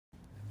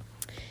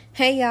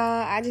Hey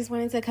y'all, I just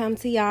wanted to come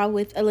to y'all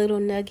with a little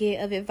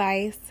nugget of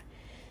advice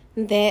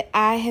that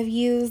I have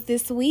used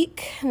this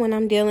week when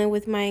I'm dealing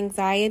with my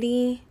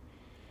anxiety.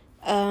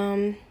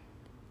 And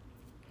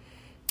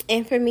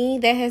for me,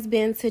 that has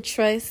been to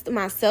trust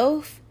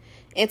myself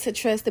and to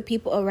trust the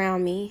people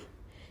around me.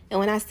 And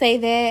when I say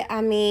that,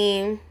 I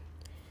mean,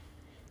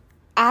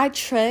 I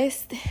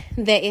trust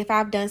that if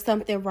I've done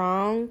something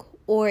wrong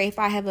or if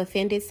I have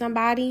offended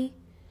somebody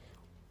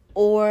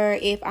or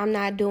if I'm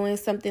not doing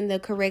something the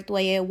correct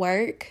way at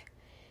work,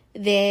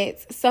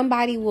 that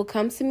somebody will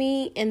come to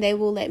me and they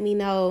will let me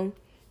know,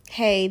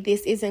 hey,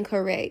 this isn't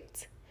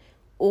correct,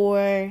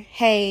 or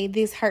hey,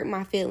 this hurt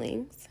my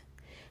feelings.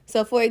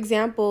 So, for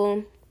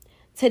example,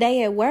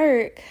 today at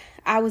work,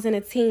 I was in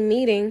a team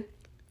meeting,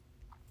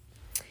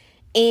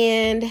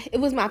 and it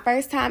was my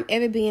first time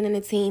ever being in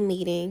a team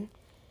meeting.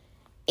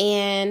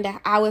 And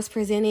I was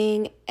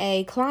presenting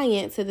a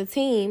client to the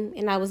team,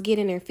 and I was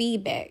getting their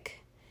feedback.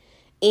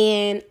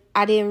 And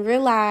I didn't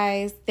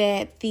realize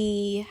that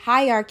the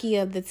hierarchy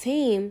of the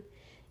team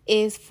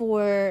is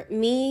for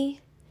me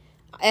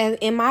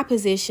in my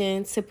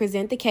position to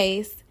present the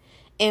case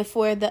and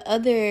for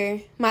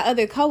my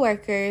other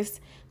coworkers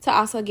to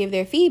also give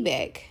their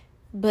feedback.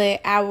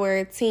 But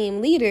our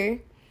team leader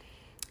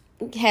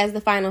has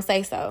the final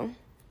say so.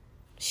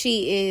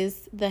 She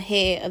is the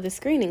head of the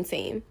screening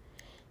team.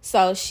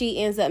 So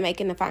she ends up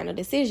making the final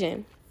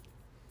decision.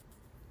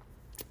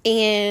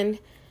 And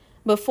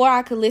before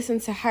I could listen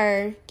to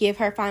her give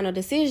her final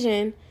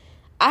decision,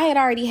 I had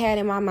already had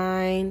in my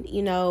mind,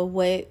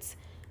 what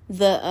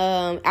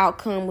the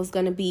outcome was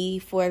going to be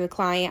for the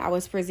client I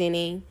was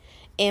presenting.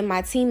 And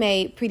my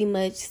teammate pretty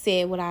much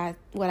said what I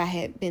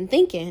had been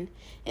thinking.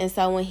 And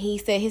so when he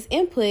said his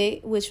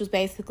input, which was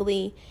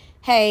basically,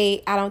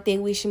 hey, I don't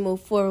think we should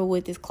move forward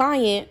with this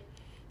client,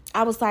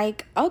 I was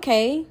like,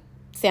 okay,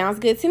 sounds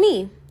good to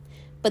me.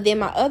 But then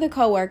my other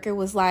coworker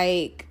was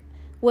like,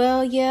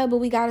 well, yeah, but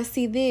we got to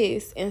see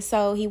this. And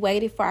so he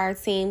waited for our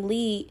team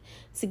lead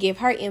to give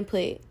her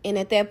input. And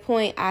at that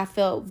point, I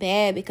felt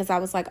bad because I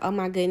was like, oh,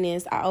 my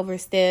goodness, I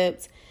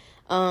overstepped.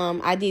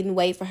 I didn't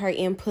wait for her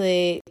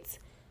input.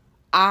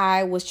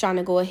 I was trying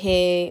to go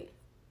ahead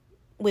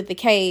with the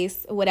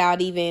case without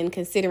even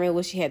considering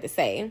what she had to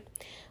say.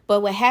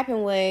 But what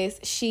happened was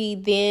she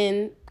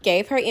then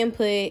gave her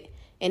input,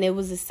 and it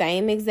was the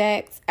same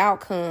exact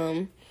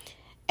outcome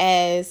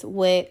as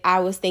what I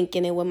was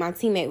thinking and what my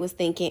teammate was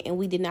thinking, and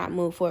we did not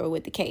move forward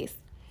with the case.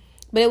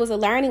 But it was a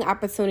learning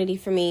opportunity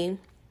for me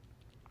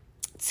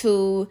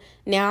to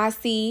now I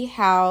see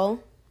how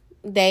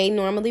they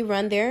normally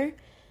run their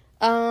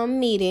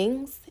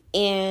meetings,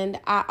 and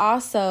I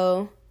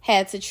also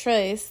had to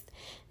trust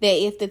that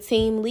if the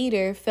team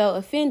leader felt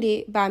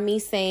offended by me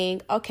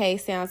saying, okay,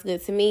 sounds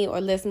good to me,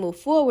 or let's move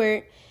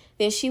forward,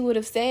 then she would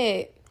have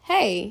said,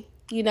 hey,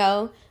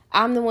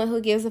 I'm the one who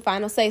gives the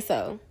final say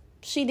so.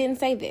 She didn't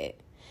say that.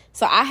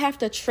 So I have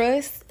to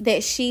trust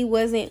that she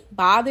wasn't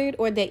bothered,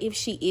 or that if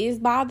she is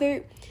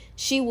bothered,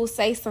 she will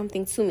say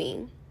something to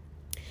me.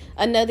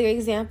 Another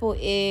example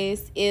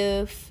is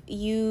if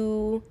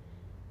you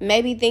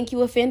maybe think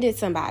you offended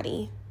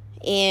somebody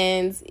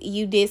and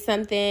you did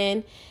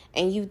something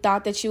and you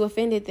thought that you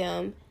offended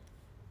them.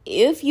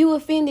 If you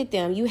offended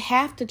them, you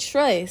have to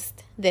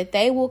trust that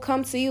they will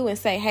come to you and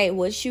say, hey,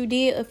 what you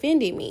did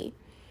offended me.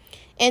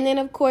 And then,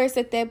 of course,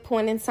 at that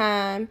point in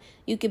time,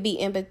 you could be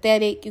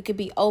empathetic, you could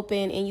be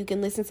open, and you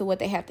can listen to what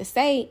they have to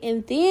say.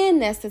 And then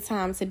that's the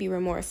time to be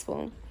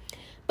remorseful.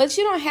 But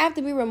you don't have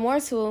to be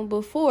remorseful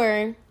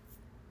before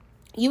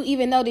you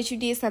even know that you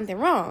did something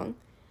wrong.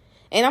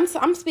 And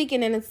I'm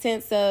speaking in a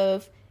sense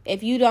of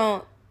if you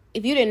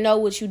didn't know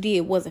what you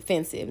did was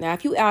offensive. Now,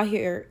 if you out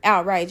here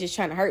outright just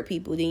trying to hurt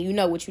people, then you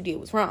know what you did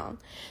was wrong.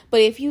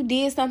 But if you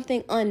did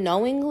something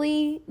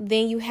unknowingly,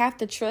 then you have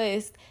to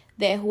trust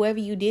that whoever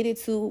you did it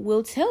to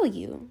will tell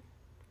you.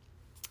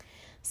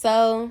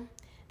 So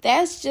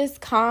that's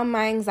just calm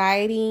my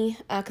anxiety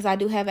because I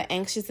do have an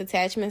anxious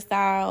attachment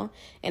style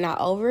and I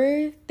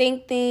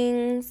overthink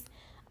things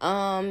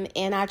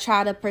and I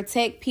try to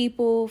protect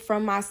people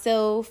from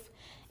myself,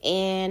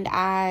 and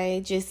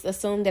I just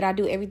assume that I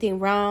do everything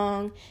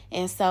wrong,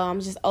 and so I'm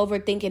just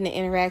overthinking the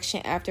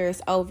interaction after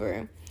it's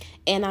over.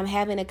 And I'm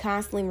having to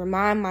constantly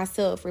remind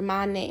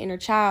that inner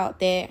child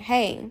that,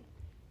 hey,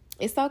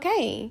 it's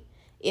okay.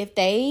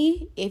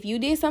 If you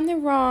did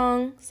something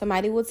wrong,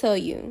 somebody will tell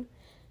you.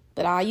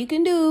 But all you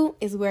can do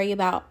is worry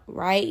about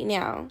right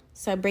now.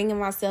 So bringing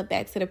myself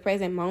back to the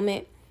present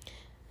moment,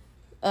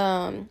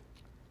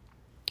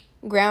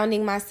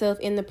 grounding myself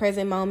in the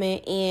present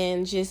moment,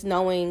 and just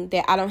knowing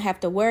that I don't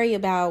have to worry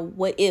about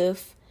what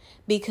if,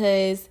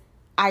 because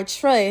I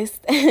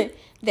trust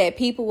that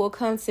people will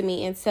come to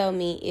me and tell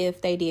me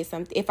if I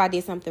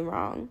did something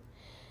wrong.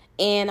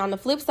 And on the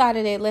flip side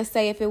of that, let's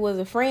say if it was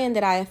a friend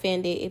that I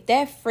offended, if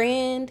that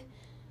friend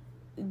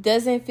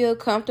doesn't feel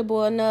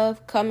comfortable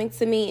enough coming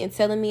to me and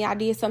telling me I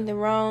did something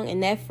wrong,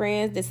 and that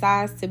friend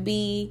decides to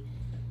be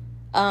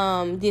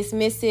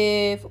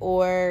dismissive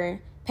or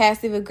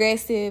passive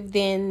aggressive,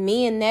 then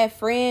me and that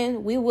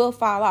friend, we will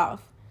fall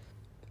off.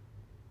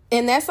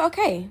 And that's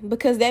okay,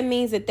 because that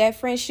means that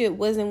friendship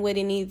wasn't what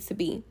it needs to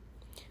be.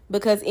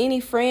 Because any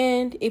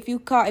friend, if you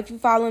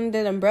fall under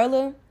that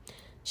umbrella,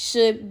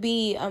 should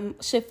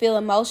feel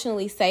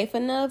emotionally safe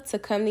enough to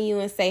come to you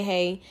and say,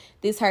 hey,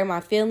 this hurt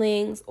my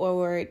feelings,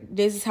 or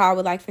this is how I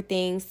would like for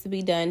things to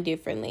be done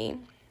differently.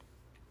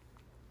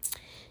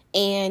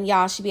 And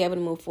y'all should be able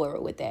to move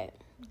forward with that.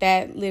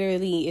 That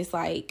literally is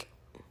like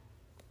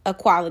a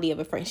quality of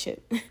a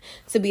friendship,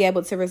 to be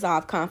able to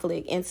resolve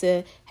conflict and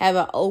to have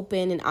an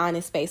open and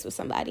honest space with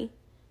somebody.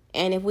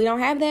 And if we don't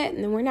have that,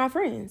 then we're not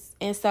friends.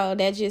 And so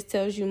that just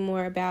tells you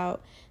more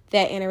about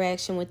that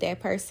interaction with that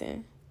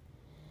person.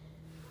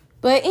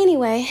 But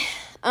anyway,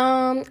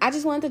 I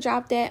just wanted to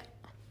drop that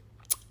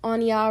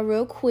on y'all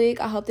real quick.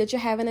 I hope that you're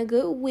having a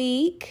good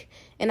week.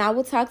 And I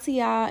will talk to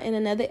y'all in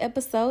another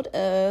episode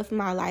of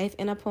My Life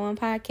in a Poem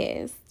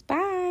podcast.